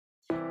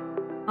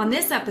On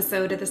this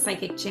episode of the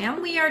Psychic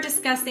Jam, we are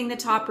discussing the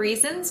top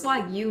reasons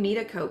why you need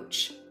a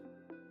coach.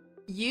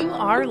 You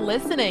are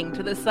listening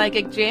to the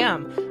Psychic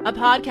Jam, a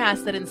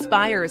podcast that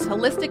inspires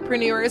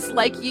holisticpreneurs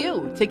like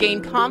you to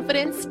gain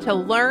confidence, to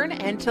learn,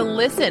 and to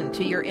listen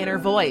to your inner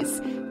voice.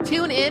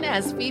 Tune in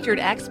as featured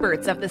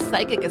experts of the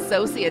Psychic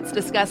Associates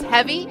discuss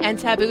heavy and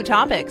taboo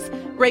topics,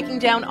 breaking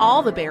down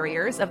all the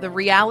barriers of the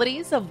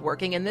realities of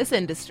working in this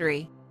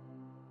industry.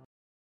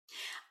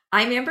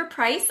 I'm Amber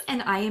Price,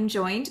 and I am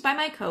joined by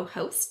my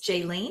co-hosts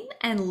Jaylene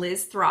and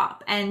Liz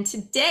Throp. And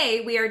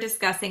today we are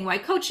discussing why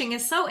coaching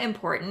is so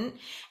important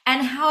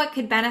and how it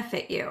could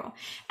benefit you.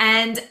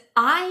 And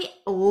I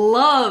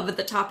love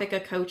the topic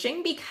of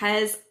coaching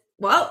because,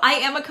 well, I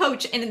am a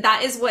coach, and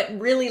that is what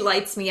really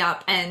lights me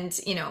up and,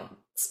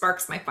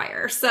 sparks my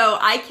fire. So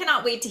I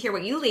cannot wait to hear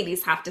what you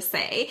ladies have to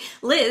say.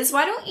 Liz,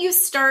 why don't you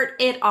start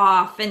it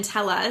off and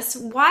tell us,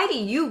 why do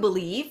you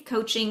believe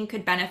coaching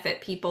could benefit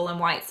people and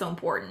why it's so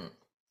important?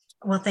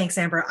 Well, thanks,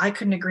 Amber. I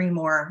couldn't agree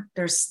more.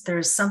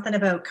 There's something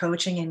about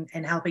coaching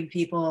and helping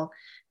people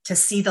to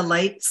see the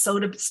light, so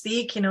to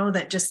speak,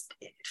 that just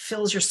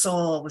fills your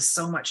soul with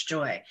so much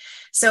joy.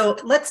 So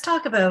let's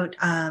talk about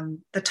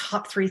the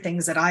top three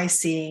things that I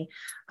see,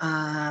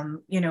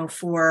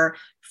 for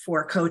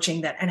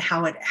coaching and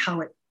how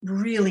it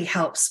really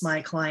helps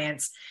my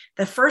clients.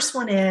 The first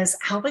one is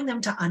helping them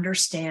to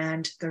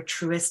understand their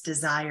truest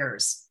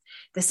desires.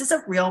 This is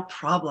a real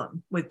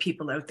problem with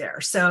people out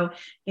there. So,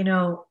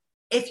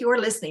 if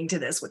you're listening to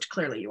this, which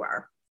clearly you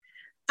are,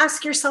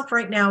 ask yourself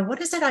right now,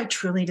 what is it I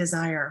truly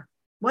desire?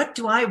 What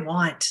do I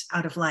want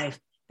out of life?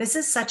 This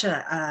is such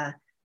a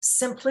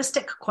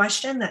simplistic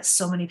question that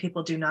so many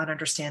people do not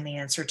understand the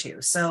answer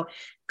to. So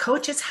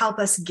coaches help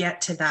us get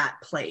to that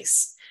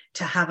place,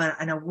 to have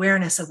an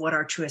awareness of what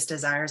our truest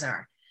desires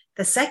are.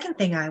 The second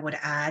thing I would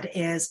add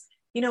is,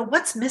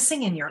 what's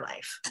missing in your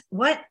life?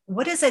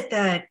 What is it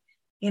that,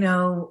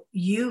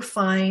 you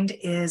find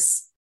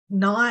is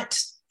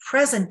not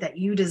present that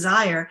you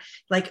desire?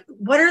 Like,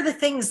 what are the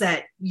things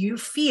that you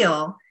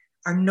feel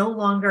are no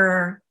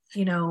longer,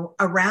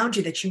 around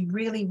you that you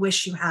really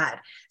wish you had?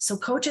 So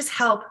coaches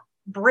help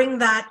bring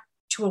that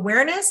to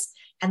awareness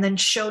and then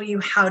show you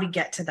how to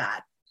get to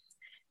that.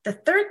 The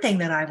third thing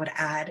that I would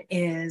add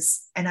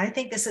is, and I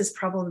think this is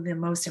probably the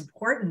most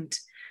important,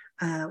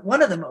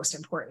 one of the most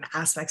important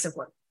aspects of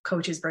what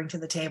coaches bring to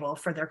the table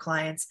for their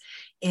clients,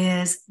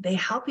 is they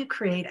help you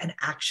create an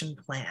action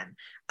plan,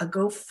 a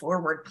go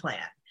forward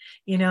plan.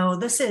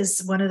 This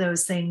is one of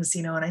those things,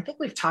 and I think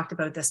we've talked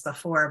about this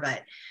before,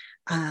 but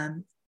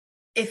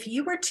if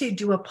you were to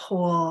do a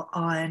poll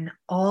on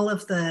all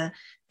of the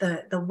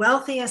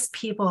wealthiest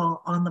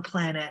people on the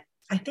planet,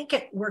 I think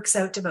it works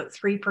out to about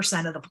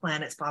 3% of the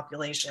planet's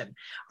population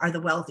are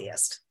the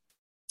wealthiest.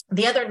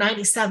 The other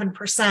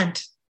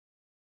 97%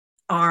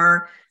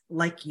 are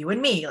like you and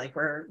me, like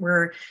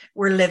we're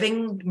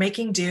living,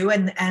 making do,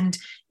 and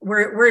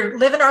we're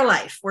living our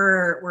life.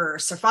 We're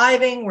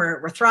surviving,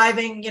 we're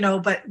thriving,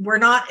 but we're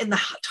not in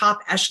the top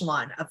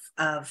echelon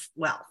of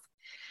wealth.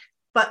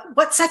 But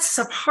what sets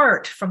us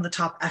apart from the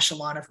top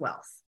echelon of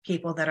wealth,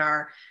 people that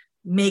are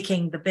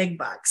making the big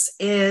bucks,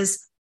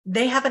 is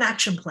they have an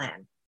action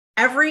plan.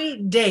 Every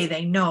day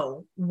they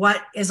know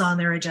what is on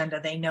their agenda.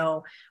 They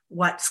know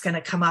what's going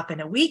to come up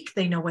in a week.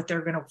 They know what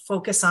they're going to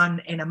focus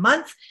on in a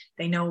month.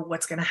 They know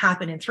what's going to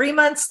happen in 3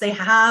 months. They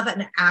have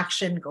an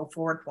action go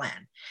forward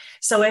plan.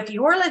 So if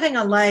you're living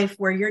a life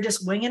where you're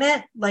just winging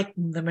it, like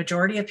the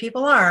majority of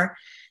people are,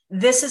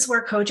 this is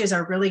where coaches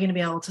are really going to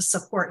be able to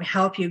support and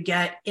help you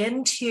get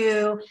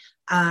into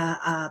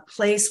a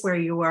place where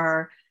you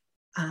are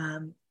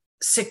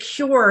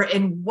secure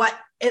in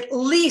at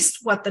least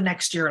what the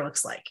next year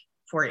looks like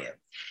for you.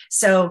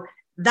 So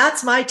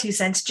that's my 2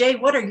 cents. Jay,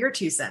 what are your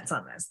 2 cents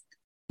on this?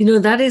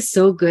 That is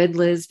so good,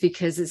 Liz,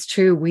 because it's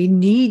true. We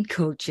need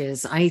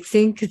coaches. I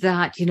think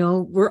that,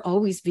 we're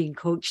always being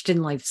coached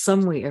in life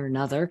some way or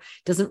another.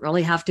 It doesn't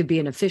really have to be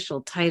an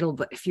official title,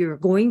 but if you're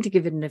going to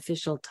give it an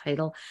official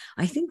title,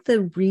 I think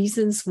the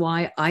reasons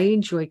why I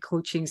enjoy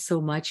coaching so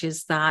much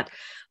is that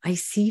I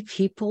see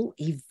people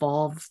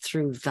evolve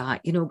through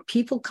that.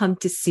 People come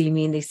to see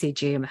me and they say,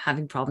 Jay, I'm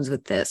having problems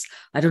with this.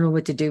 I don't know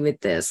what to do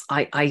with this.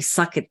 I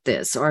suck at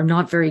this, or I'm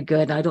not very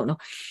good. I don't know.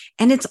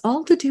 And it's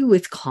all to do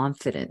with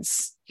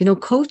confidence.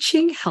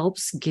 Coaching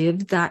helps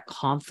give that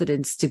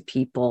confidence to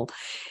people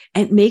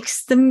and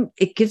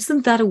it gives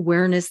them that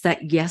awareness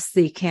that yes,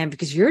 they can,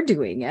 because you're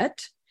doing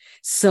it.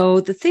 So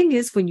the thing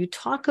is, when you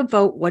talk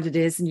about what it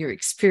is and your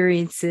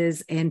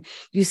experiences, and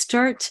you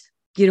start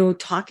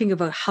talking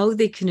about how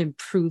they can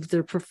improve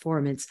their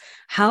performance,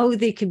 how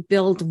they can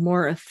build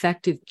more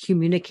effective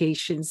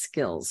communication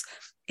skills.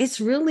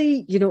 It's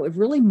really, it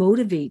really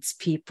motivates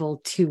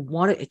people to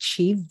want to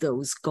achieve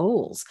those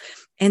goals.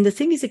 And the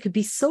thing is, it could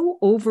be so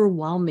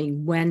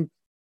overwhelming when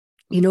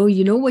you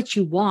know what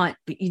you want,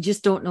 but you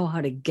just don't know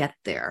how to get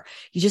there.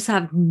 You just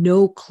have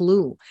no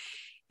clue.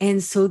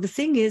 And so the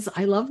thing is,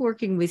 I love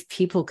working with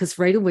people because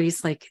right away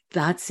it's like,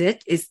 that's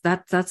it.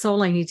 That's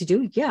all I need to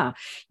do? Yeah.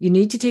 You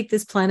need to take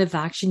this plan of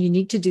action. You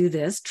need to do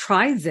this,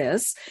 try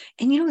this.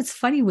 And it's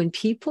funny when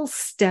people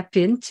step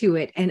into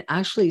it and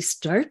actually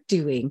start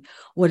doing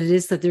what it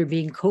is that they're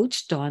being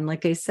coached on.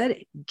 Like I said,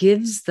 it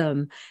gives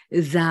them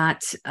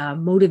that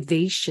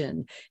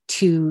motivation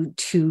to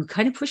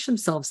kind of push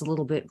themselves a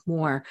little bit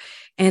more.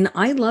 And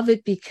I love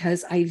it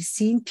because I've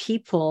seen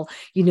people,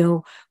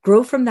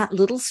 grow from that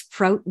little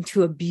sprout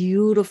into a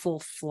beautiful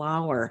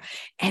flower.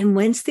 And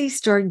once they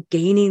start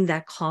gaining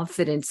that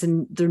confidence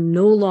and they're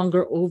no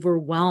longer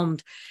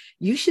overwhelmed,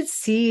 you should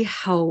see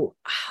how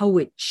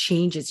it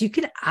changes. You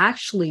can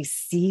actually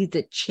see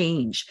the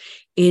change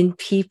in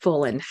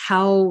people and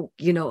how,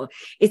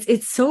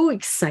 it's so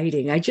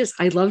exciting.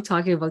 I love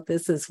talking about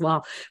this as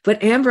well.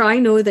 But Amber, I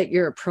know that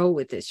you're a pro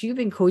with this. You've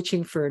been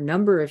coaching for a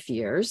number of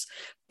years.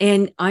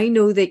 And I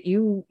know that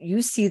you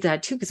see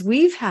that too, because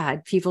we've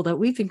had people that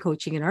we've been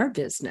coaching in our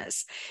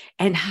business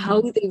and how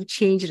they've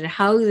changed and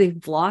how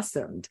they've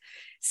blossomed.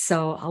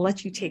 So I'll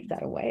let you take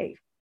that away.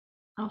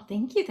 Oh,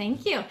 thank you.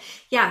 Thank you.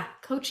 Yeah.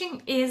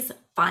 Coaching is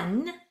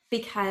fun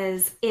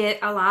because it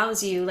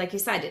allows you, like you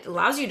said, it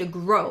allows you to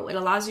grow. It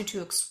allows you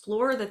to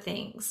explore the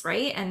things,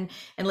 right? And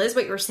Liz,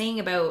 what you were saying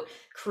about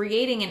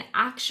creating an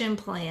action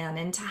plan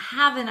and to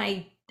have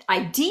an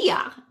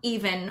idea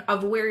even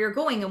of where you're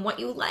going and what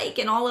you like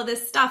and all of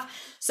this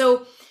stuff.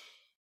 So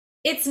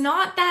it's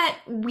not that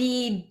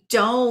we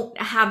don't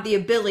have the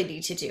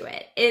ability to do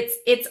it.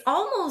 It's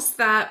almost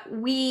that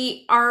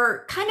we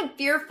are kind of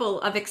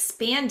fearful of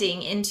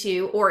expanding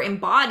into or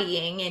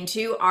embodying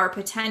into our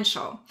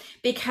potential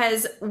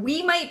because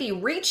we might be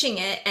reaching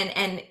it and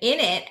in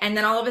it. And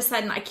then all of a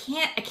sudden I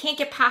can't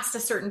get past a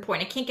certain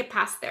point. I can't get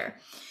past there.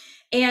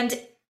 And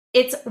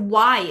it's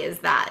why is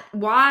that?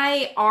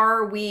 Why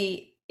are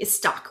we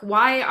stuck?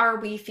 Why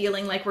are we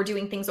feeling like we're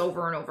doing things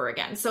over and over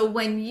again? So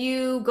when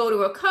you go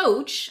to a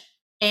coach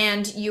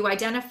and you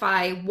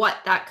identify what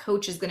that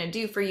coach is going to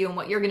do for you and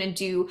what you're going to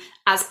do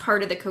as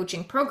part of the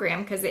coaching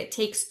program, because it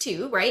takes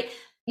two, right?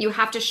 You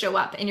have to show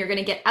up and you're going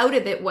to get out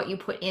of it what you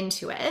put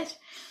into it.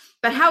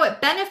 But how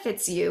it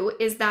benefits you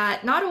is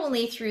that not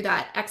only through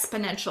that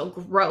exponential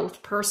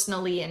growth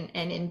personally and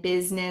in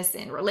business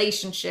and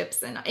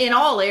relationships and in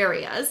all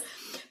areas,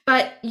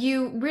 but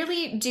you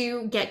really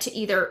do get to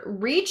either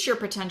reach your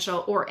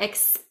potential or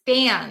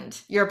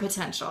expand your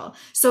potential.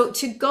 So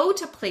to go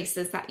to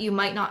places that you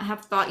might not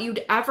have thought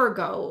you'd ever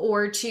go,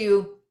 or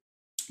to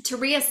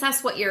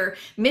reassess what your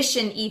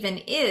mission even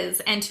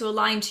is and to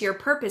align to your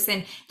purpose.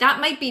 And that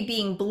might be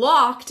being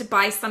blocked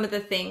by some of the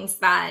things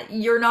that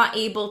you're not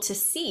able to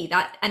see,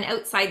 that an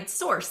outside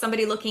source,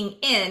 somebody looking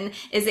in,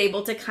 is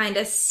able to kind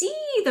of see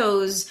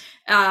those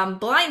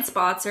blind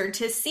spots or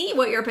to see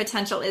what your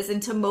potential is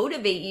and to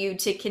motivate you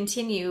to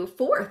continue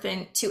forth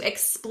and to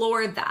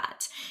explore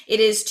that. It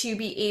is to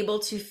be able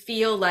to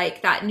feel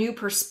like that new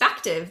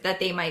perspective that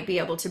they might be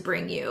able to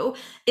bring you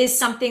is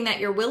something that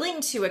you're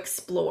willing to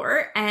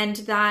explore and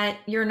that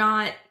you're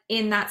not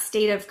in that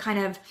state of kind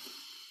of,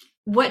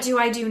 what do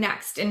I do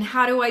next? And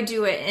how do I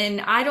do it?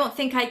 And I don't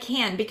think I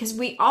can, because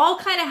we all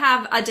kind of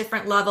have a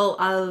different level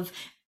of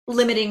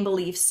limiting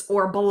beliefs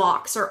or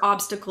blocks or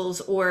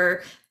obstacles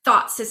or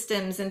thought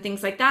systems and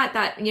things like that,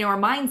 our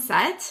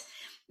mindset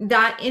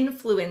that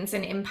influence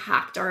and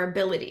impact our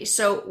ability.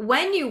 So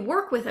when you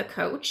work with a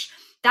coach,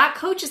 that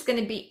coach is going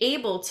to be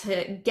able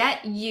to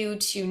get you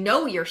to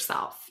know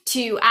yourself,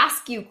 to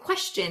ask you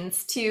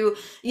questions, to,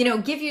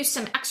 give you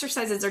some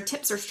exercises or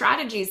tips or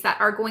strategies that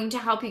are going to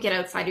help you get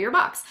outside of your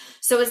box.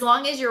 So as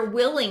long as you're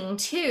willing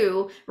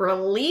to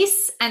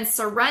release and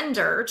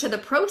surrender to the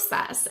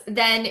process,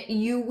 then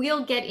you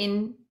will get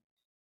in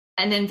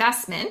an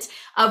investment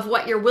of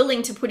what you're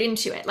willing to put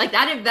into it. Like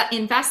that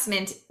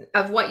investment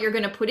of what you're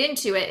going to put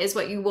into it is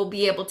what you will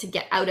be able to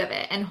get out of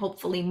it, and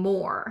hopefully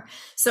more.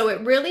 So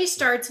it really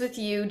starts with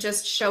you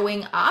just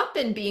showing up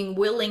and being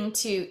willing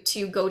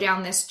to go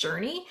down this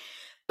journey.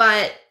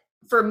 But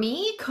for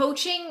me,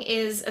 coaching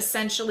is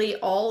essentially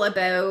all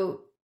about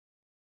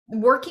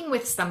working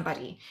with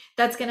somebody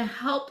that's going to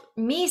help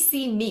me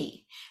see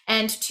me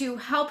and to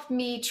help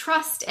me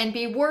trust and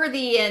be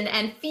worthy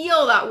and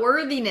feel that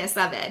worthiness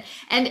of it.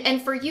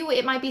 And for you,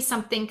 it might be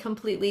something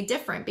completely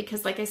different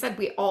because, like I said,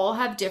 we all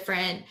have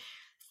different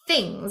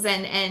things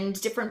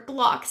and different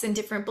blocks and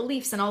different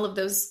beliefs and all of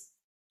those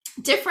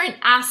different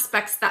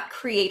aspects that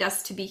create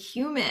us to be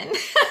human.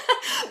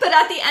 But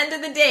at the end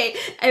of the day,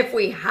 if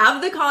we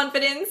have the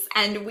confidence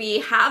and we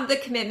have the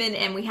commitment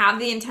and we have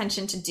the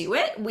intention to do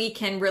it, we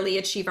can really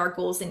achieve our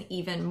goals and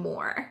even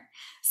more.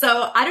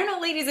 So I don't know,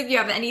 ladies, if you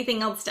have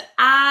anything else to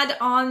add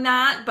on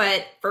that,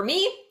 but for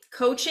me,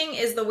 coaching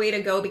is the way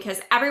to go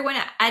because everyone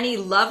at any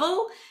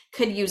level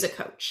could use a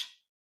coach.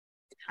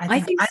 I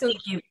think so.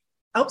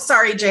 Oh,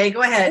 sorry, Jay,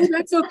 go ahead. Oh,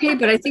 that's okay.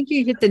 But I think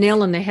you hit the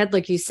nail on the head,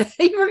 like you said,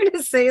 you were going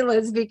to say,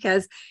 Liz,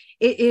 because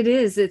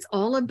it's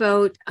all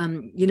about,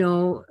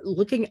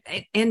 looking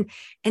and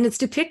it's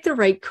to pick the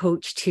right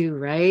coach too,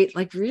 right?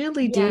 Like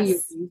really do your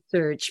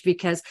research,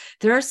 because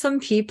there are some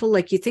people,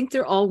 like, you think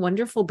they're all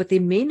wonderful, but they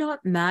may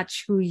not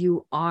match who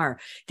you are.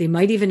 They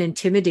might even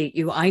intimidate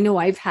you. I know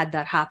I've had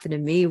that happen to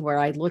me, where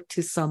I looked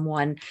to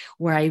someone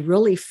where I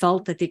really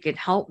felt that they could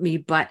help me,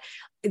 but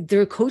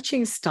their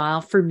coaching style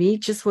for me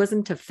just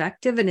wasn't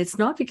effective. And it's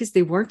not because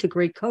they weren't a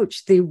great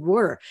coach. They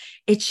were.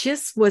 It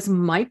just was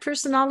my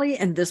personality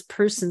and this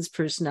person's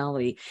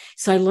personality.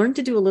 So I learned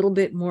to do a little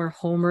bit more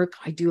homework.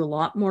 I do a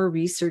lot more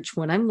research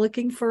when I'm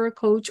looking for a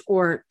coach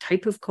or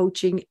type of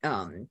coaching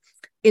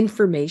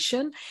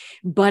information.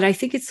 But I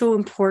think it's so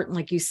important,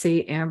 like you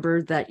say,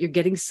 Amber, that you're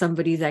getting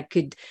somebody that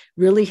could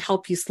really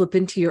help you slip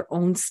into your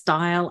own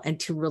style and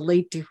to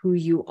relate to who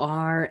you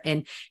are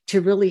and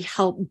to really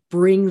help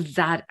bring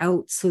that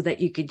out so that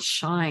you can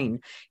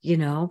shine,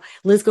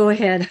 Liz, go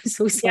ahead. I'm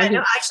so sorry. Yeah,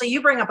 no, actually,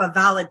 you bring up a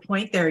valid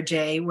point there,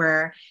 Jay,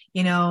 where,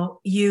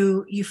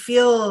 you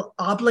feel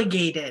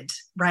obligated,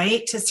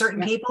 right, to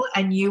certain people,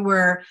 and you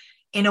were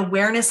in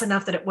awareness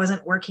enough that it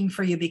wasn't working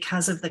for you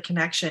because of the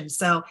connection.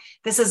 So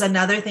this is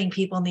another thing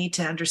people need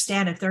to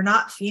understand. If they're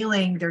not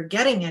feeling they're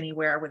getting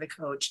anywhere with a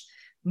coach,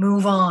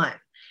 move on.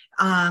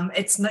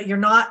 You're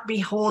not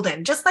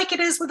beholden, just like it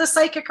is with a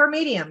psychic or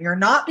medium. You're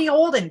not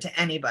beholden to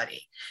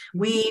anybody.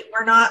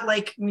 We're not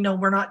like,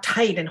 we're not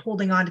tight and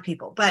holding on to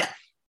people. But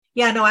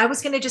yeah, no, I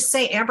was going to just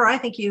say, Amber, I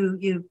think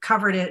you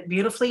covered it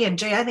beautifully. And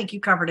Jay, I think you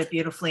covered it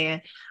beautifully.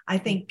 And I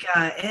think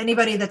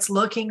anybody that's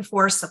looking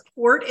for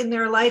support in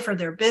their life or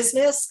their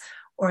business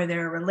or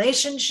their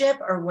relationship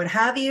or what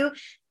have you,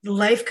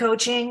 life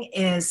coaching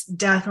is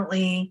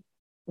definitely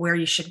where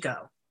you should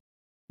go.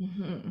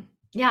 Mm-hmm.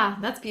 Yeah,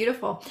 that's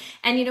beautiful.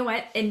 And you know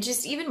what? And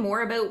just even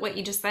more about what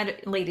you just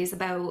said, ladies,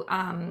 about,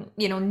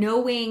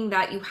 knowing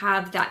that you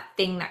have that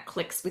thing that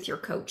clicks with your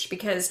coach,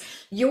 because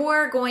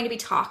you're going to be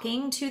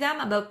talking to them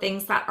about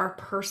things that are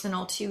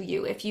personal to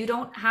you. If you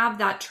don't have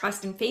that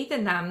trust and faith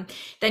in them,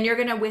 then you're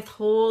going to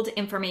withhold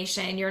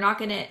information. You're not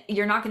going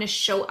to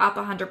show up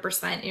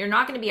 100%. You're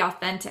not going to be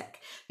authentic.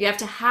 You have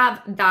to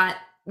have that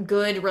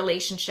good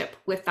relationship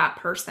with that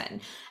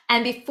person.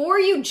 And before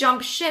you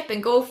jump ship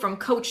and go from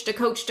coach to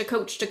coach to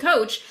coach to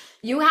coach,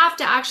 you have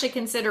to actually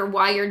consider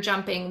why you're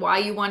jumping, why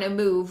you want to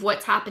move,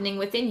 what's happening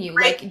within you.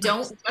 Right. Like,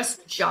 don't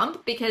just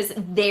jump because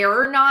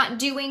they're not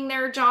doing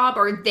their job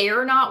or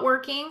they're not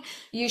working.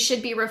 You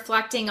should be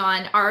reflecting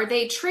on, are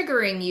they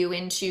triggering you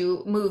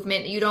into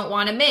movement you don't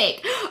want to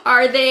make?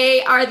 Are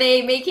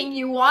they making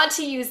you want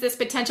to use this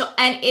potential?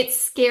 And it's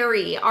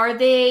scary. Are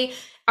they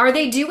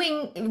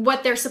doing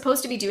what they're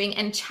supposed to be doing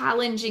and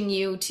challenging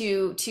you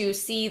to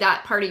see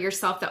that part of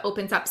yourself that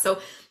opens up? So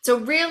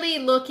really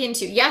look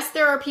into, yes,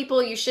 there are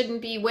people you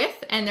shouldn't be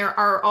with, and there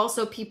are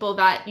also people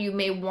that you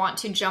may want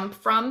to jump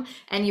from,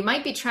 and you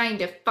might be trying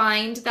to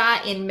find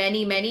that in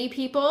many, many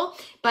people,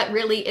 but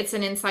really it's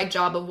an inside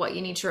job of what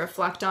you need to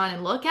reflect on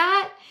and look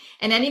at.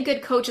 And any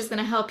good coach is going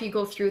to help you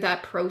go through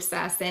that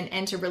process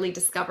and to really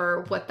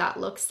discover what that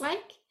looks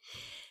like.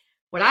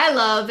 What I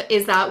love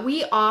is that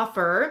we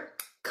offer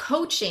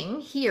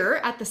coaching here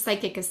at the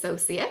Psychic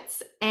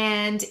Associates.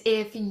 And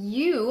if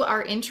you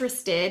are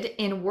interested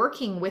in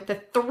working with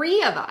the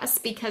three of us,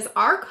 because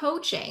our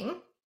coaching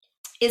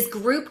is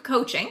group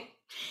coaching,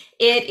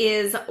 it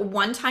is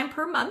one time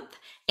per month,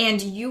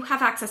 and you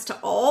have access to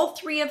all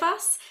three of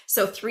us.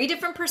 So 3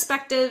 different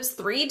perspectives,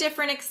 3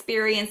 different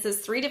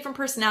experiences, 3 different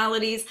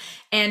personalities.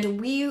 And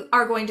we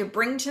are going to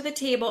bring to the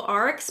table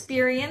our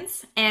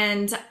experience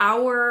and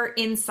our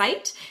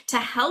insight to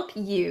help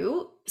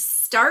you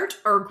start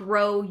or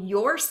grow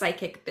your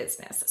psychic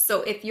business.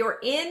 So if you're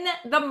in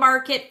the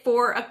market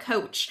for a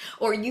coach,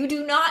 or you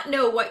do not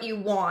know what you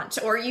want,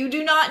 or you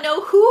do not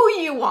know who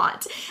you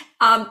want,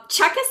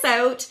 check us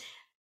out.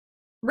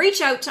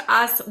 Reach out to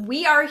us.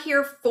 We are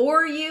here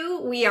for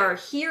you. We are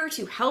here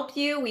to help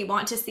you. We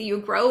want to see you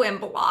grow and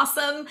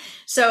blossom.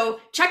 So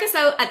check us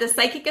out at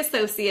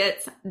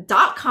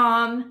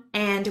thepsychicassociates.com,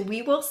 and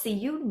we will see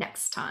you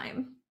next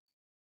time.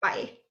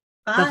 Bye.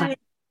 Bye.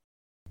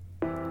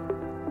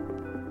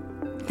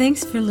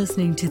 Thanks for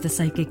listening to The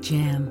Psychic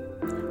Jam.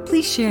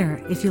 Please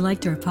share if you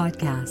liked our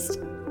podcast.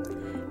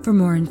 For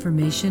more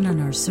information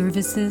on our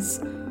services,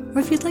 or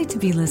if you'd like to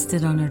be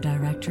listed on our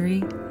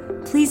directory,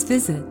 please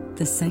visit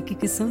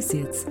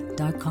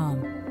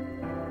thepsychicassociates.com.